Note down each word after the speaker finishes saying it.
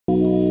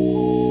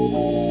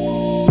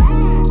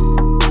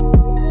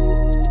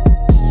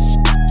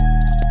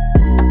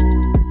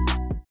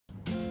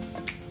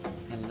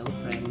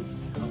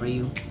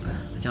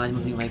आज मैं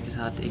अपनी वाइफ के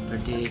साथ एक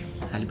बर्थडे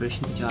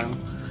सेलिब्रेशन पे जा रहा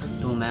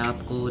हूँ। तो मैं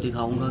आपको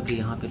दिखाऊंगा कि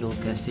यहाँ पे लोग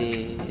कैसे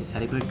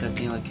सेलिब्रेट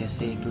करते हैं और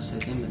कैसे एक दूसरे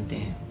से मिलते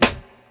हैं।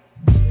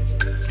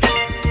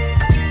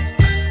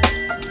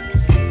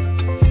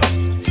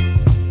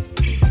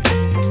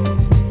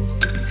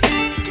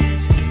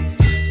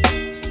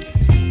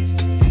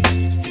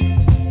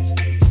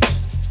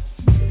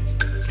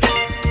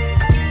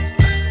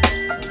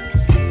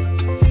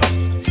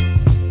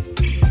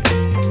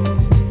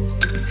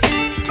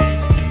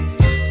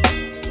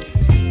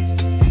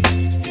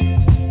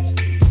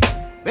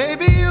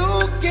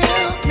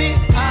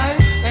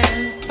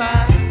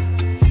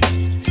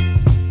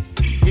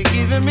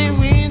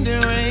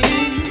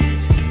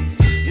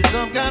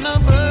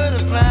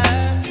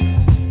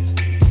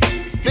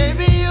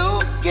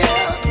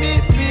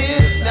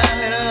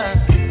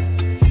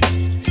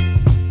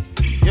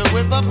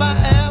 My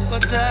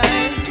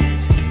appetite,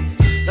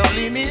 don't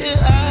leave me here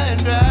high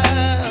and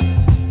dry.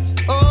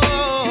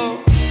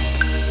 Oh,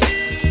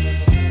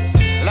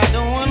 well, I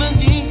don't wanna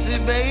jinx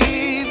it,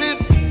 baby,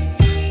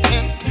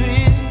 and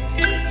twist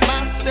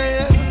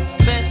myself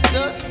at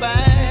the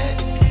spine.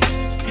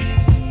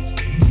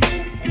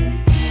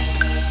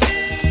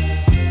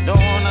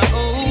 Don't wanna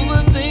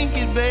overthink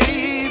it,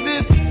 baby.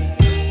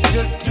 It's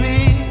just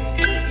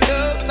twist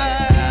your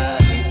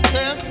body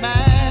and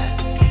mine.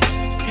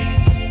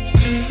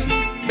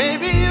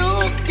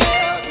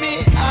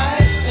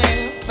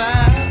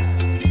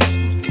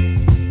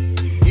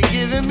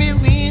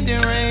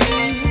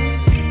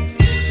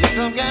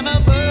 Some kind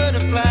of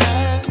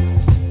butterfly,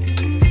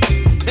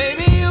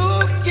 baby, you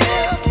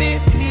give me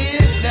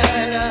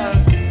midnight.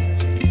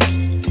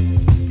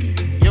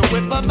 You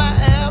whip up my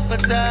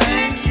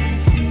appetite,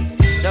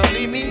 don't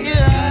leave me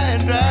here high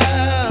and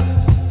dry.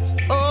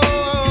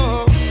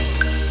 Oh,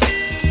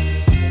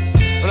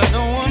 but I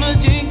don't wanna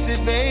jinx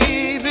it,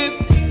 baby.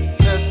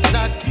 Let's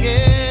not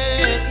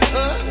get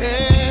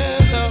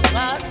ahead of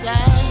my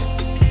time.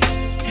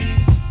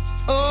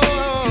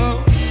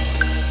 Oh,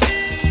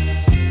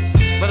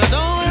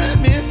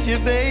 you,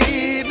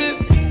 baby,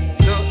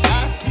 so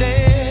I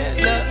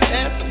stand up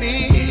and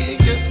speak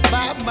just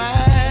my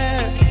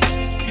mind.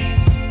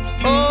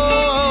 Oh,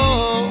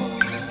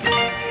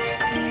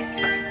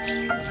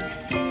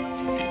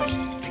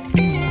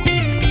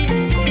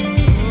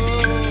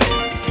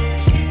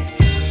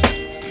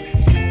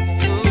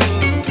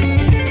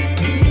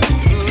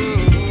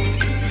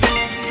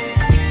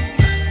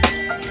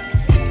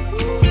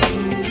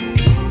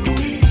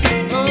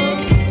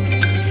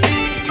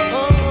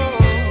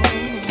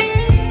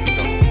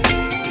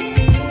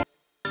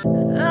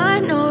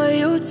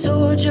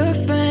 your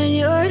friend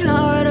you're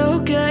not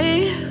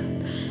okay,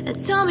 and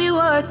tell me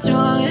what's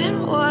wrong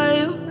and why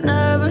you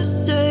never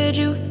said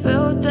you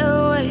felt that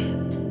way.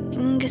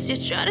 And guess you're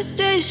trying to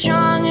stay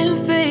strong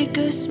and fake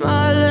a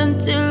smile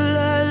until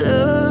I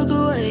look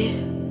away.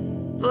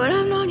 But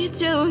I've known you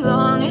too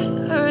long,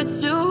 it hurts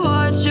to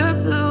watch your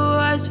blue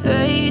eyes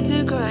fade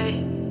to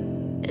gray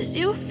as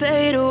you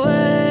fade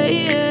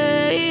away,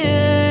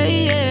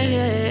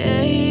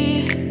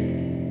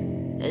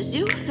 as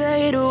you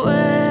fade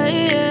away.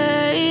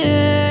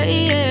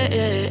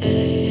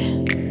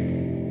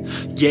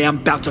 Yeah, I'm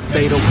about to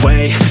fade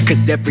away,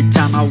 cause every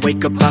time I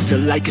wake up I feel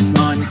like it's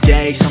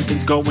Monday.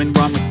 Something's going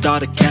wrong with all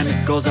the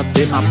chemicals up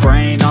in my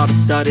brain. All of a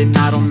sudden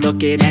I don't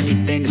look at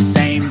anything the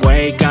same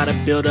way. Gotta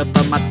build up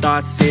of my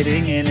thoughts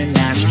sitting in an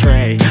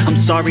ashtray. I'm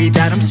sorry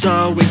that I'm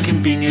so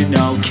inconvenient,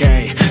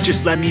 okay.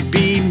 Just let me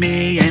be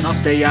me and I'll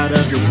stay out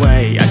of your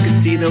way. I can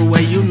see the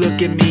way you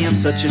look at me, I'm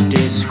such a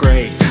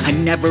disgrace. I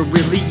never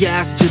really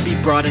asked to be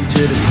brought into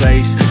this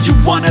place. You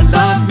wanna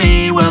love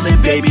me? Well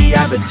then baby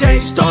have a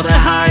taste. All the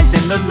highs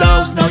and the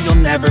lows, no,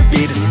 you'll never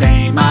be the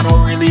same. I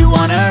don't really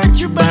wanna hurt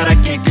you, but I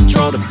can't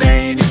control the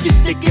pain. If you're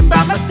sticking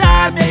by my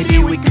side, maybe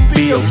we could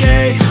be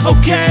okay.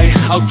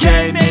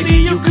 Okay, maybe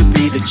you could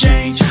be the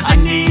change I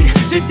need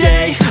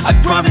today. I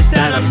promise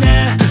that I've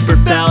never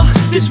felt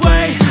this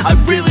way. I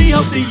really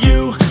hope that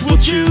you will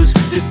choose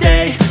to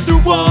stay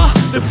through all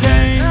the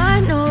pain.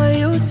 I know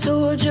you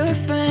told your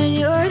friend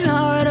you're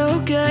not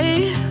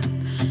okay,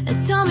 and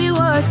tell me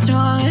what's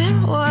wrong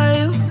and why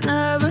you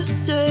never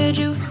said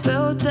you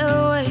felt that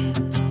way.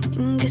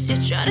 Guess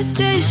you're trying to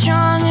stay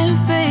strong and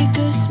fake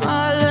a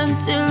smile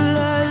until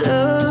I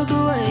look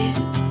away.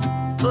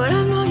 But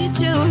I've known you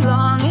too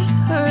long, it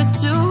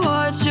hurts to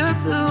watch your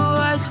blue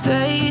eyes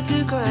fade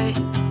to gray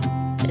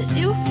as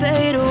you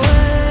fade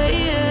away,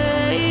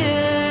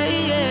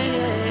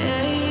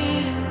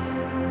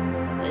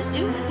 as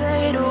you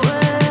fade away.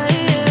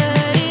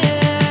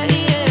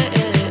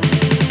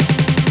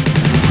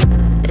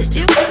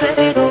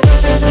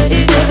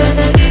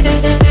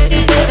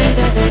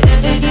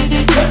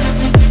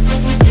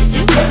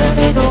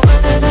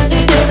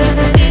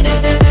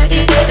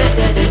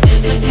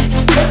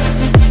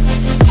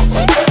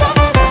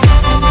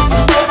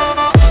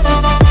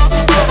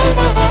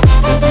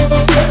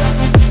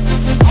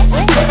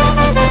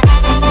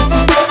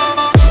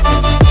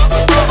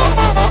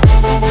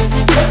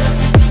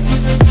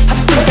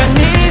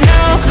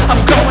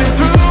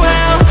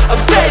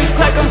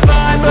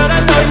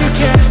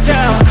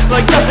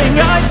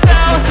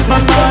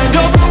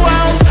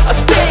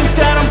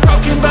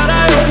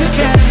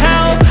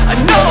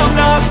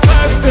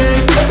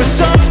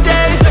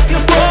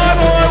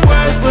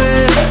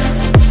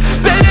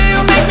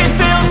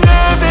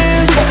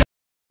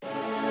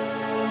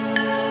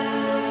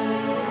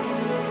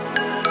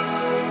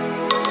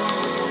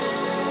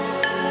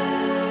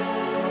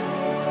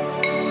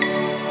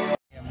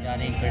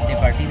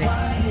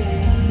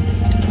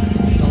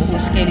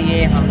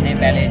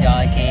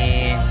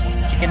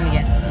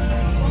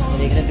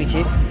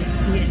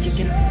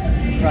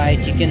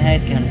 Fried chicken है,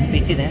 इसके 100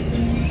 pieces हैं।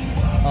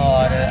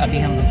 और अभी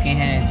हम रुके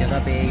हैं इस जगह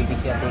पे,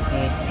 पीछे आप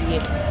देखें ये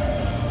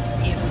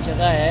वो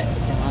जगह है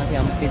जहाँ से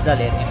हम पिज़्ज़ा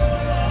ले रहे हैं।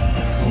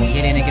 तो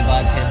ये लेने के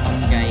बाद फिर हम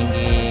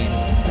जाएंगे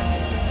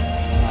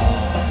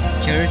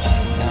चर्च,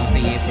 जहाँ पे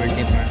ये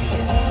बर्थडे पार्टी है।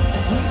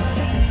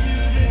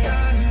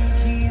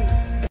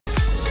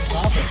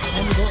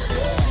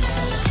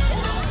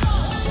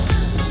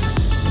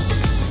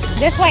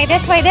 This way,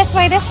 this way, this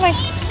way, this way.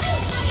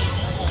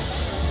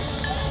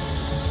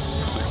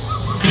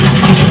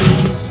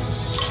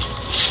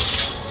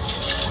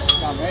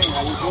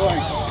 How you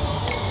doing?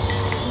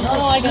 No,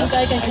 I can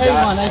carry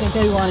one. I can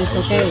carry one. It's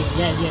okay.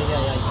 Yeah.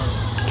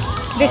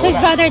 This is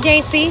Brother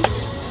JC.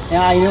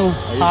 Yeah, I know.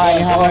 Hi,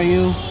 how are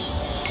you?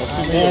 What's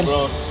the deal, bro?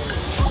 I'm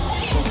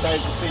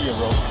excited to see you,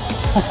 bro.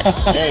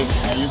 Hey,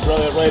 are you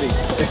brother ready?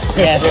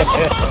 Yes.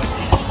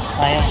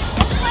 I am.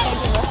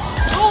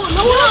 Oh,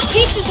 no more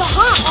pizzas are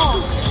hot. Oh,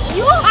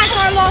 you hi,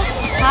 Carlo.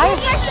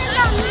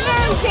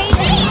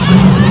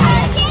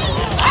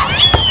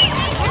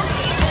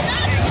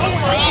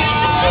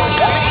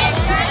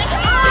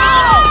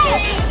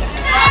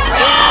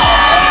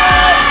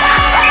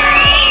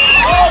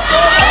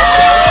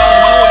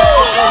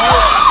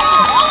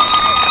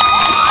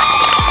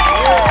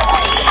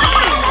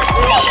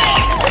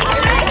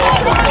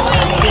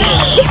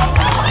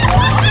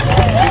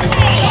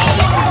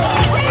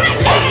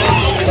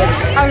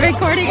 I'm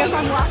recording as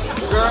I'm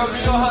walking. Girl, be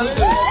your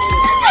husband.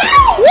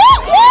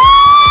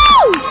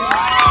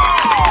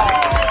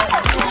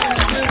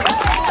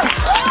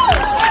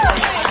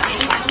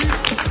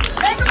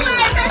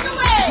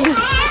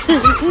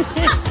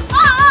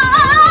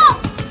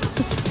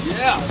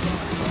 Yeah.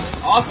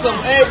 Awesome.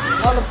 Hey,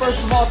 first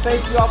of all,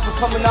 thank you all for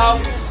coming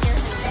out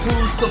to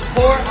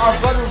support our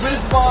brother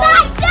Rizwan.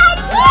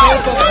 He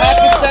came from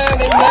Pakistan,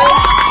 amen.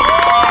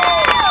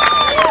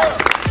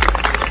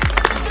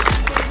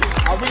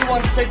 I really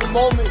want to take a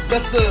moment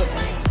just to,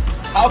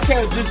 how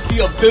can this be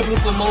a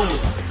biblical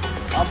moment?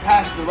 I'm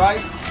pastor,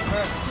 right?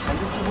 And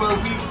this is where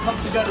we come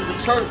together as a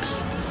church.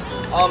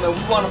 And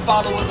we want to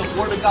follow what the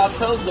Word of God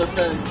tells us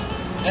and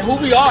who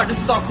we are. This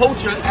is our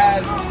culture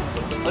as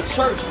a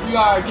church. We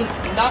are just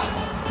not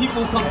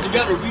people who come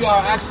together. We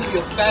are actually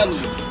a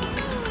family.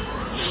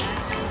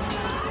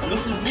 And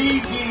this is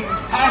me being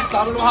pastor. I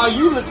don't know how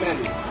you look at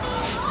it,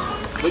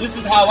 but this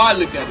is how I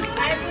look at it.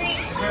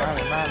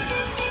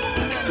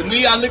 To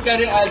me, I look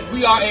at it as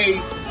we are a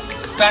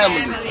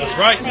family. That's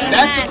right.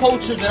 That's the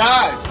culture that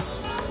I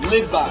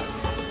live by,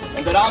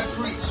 and that I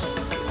preach,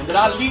 and that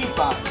I lead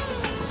by.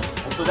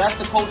 And so that's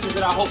the culture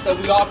that I hope that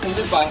we all can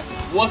live by.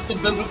 What's the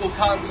biblical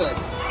context?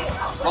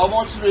 Well, I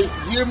want you to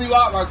hear me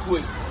out right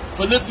quick.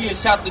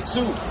 Philippians chapter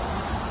 2.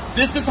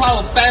 This is how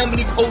a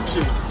family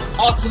culture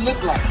ought to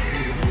look like.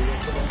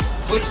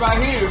 Which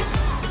right here,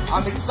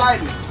 I'm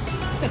excited.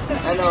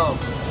 And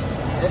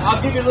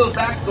I'll give you a little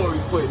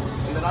backstory quick.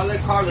 And then I'll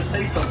let Carla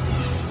say something.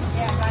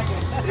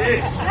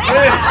 Yeah.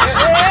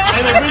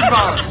 And then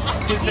Rizwan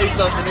can say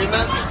something,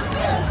 amen?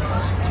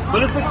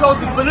 But listen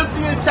closely.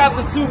 Philippians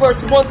chapter 2,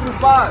 verse 1 through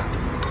 5.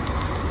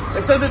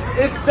 It says,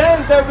 if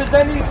then there is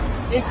any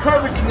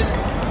encouragement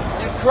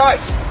in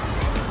Christ,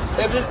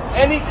 if there's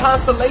any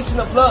consolation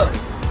of love,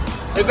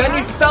 if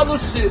any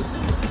fellowship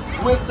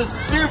with the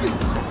Spirit,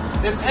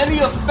 if any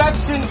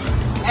affection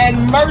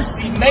and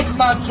mercy, make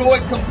my joy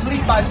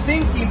complete by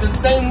thinking the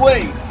same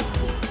way,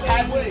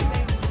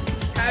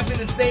 having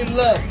the same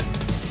love,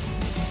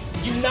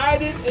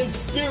 united in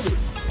spirit,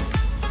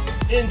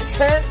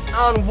 intent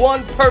on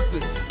one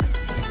purpose.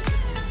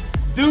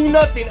 Do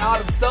nothing out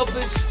of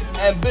selfish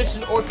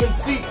ambition or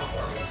conceit.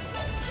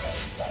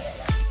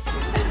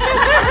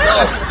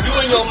 You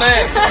and your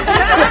man.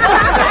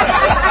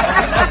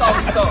 That's all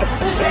we talk.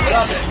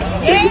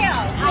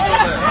 Yeah.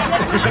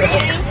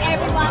 Thank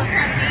everyone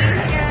for being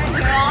here.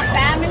 You're all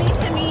family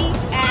to me,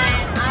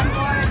 and I'm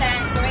more than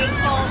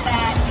grateful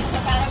that you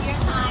took out of your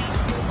time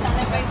to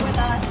celebrate with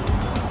us.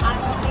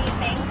 I'm only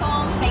thankful.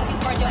 Thank you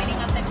for joining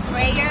us in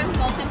prayer.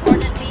 Most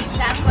importantly,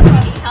 that's what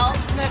really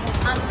helps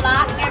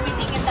unlock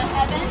everything in the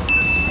heavens.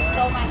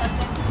 So my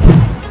husband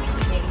can be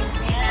today.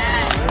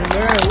 Yeah.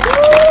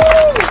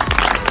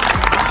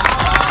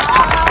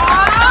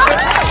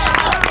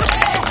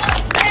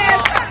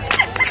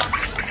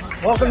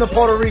 Welcome to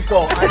Puerto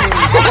Rico.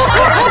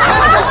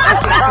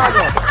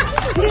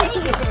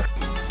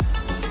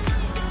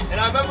 And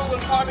I remember when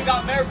Carmen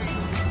got married,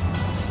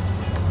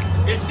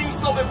 it seemed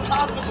so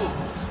impossible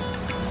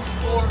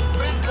for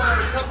Rizwan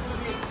to come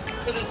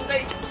to the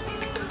States.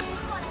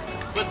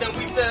 But then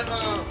we said,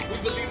 we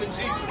believe in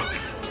Jesus.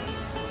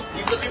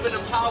 We believe in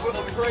the power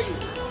of prayer.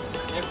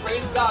 And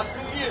praise God,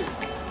 2 years.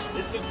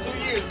 It took 2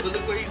 years, but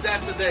look where he's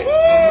at today.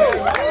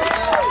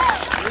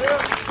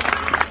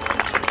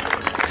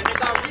 And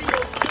as I read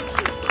those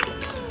scriptures,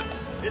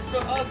 it's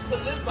for us to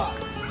live by.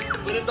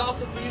 But it's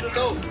also for you to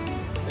know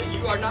that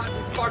you are not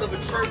just part of a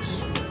church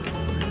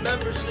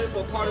membership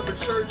or part of a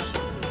church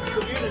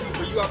community,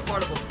 but you are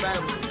part of a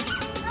family.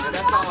 And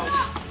that's how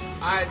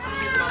I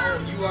treat my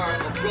own. You are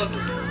a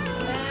brother.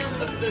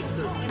 a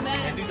sister.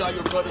 And these are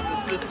your brothers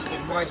and sisters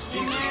in Christ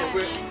Jesus. So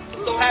we're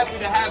so happy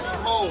to have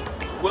you home.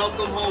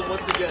 Welcome home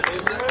once again.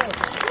 Amen.